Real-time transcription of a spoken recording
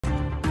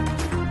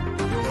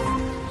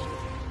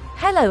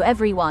Hello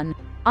everyone,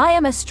 I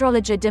am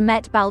Astrologer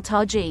Demet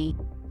Baltaji.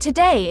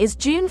 Today is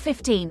June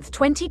 15,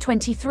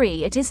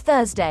 2023. It is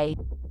Thursday.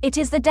 It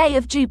is the day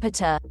of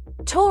Jupiter.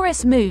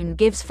 Taurus moon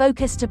gives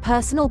focus to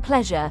personal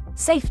pleasure,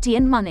 safety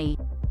and money.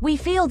 We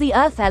feel the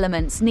earth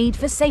element's need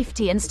for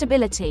safety and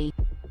stability.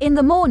 In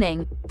the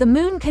morning, the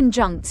moon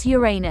conjuncts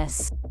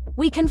Uranus.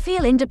 We can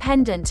feel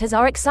independent as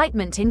our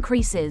excitement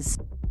increases.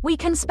 We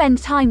can spend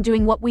time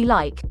doing what we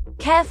like,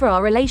 care for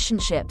our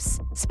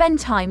relationships, spend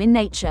time in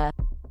nature.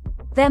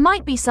 There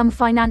might be some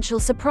financial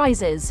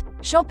surprises.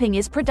 Shopping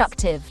is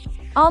productive.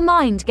 Our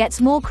mind gets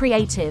more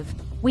creative.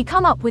 We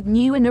come up with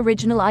new and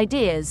original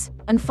ideas,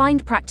 and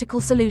find practical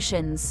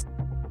solutions.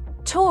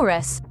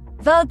 Taurus,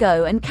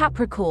 Virgo and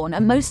Capricorn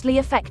are mostly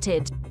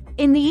affected.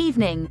 In the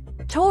evening,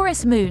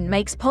 Taurus moon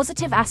makes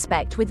positive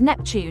aspect with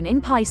Neptune in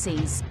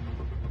Pisces.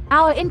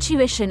 Our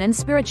intuition and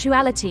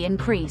spirituality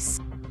increase.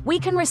 We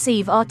can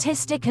receive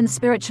artistic and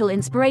spiritual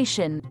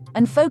inspiration,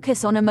 and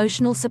focus on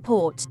emotional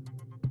support.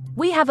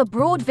 We have a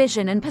broad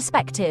vision and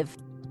perspective.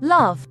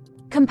 Love,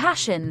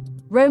 compassion,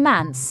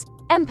 romance,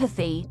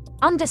 empathy,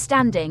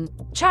 understanding,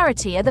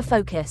 charity are the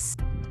focus.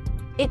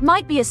 It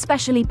might be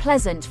especially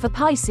pleasant for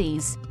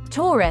Pisces,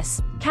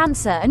 Taurus,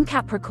 Cancer and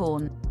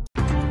Capricorn.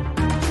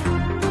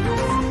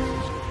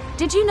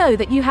 Did you know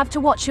that you have to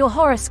watch your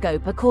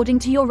horoscope according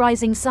to your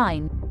rising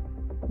sign?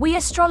 We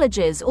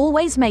astrologers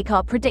always make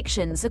our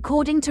predictions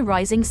according to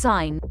rising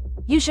sign.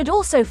 You should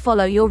also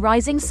follow your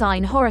rising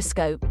sign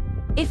horoscope.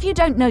 If you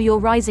don't know your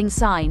rising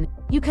sign,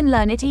 you can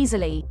learn it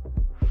easily.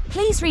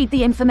 Please read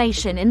the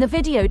information in the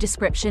video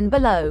description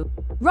below.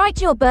 Write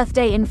your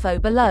birthday info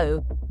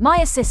below. My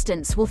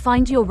assistants will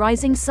find your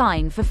rising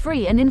sign for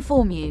free and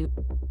inform you.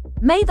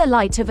 May the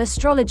light of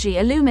astrology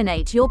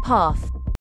illuminate your path.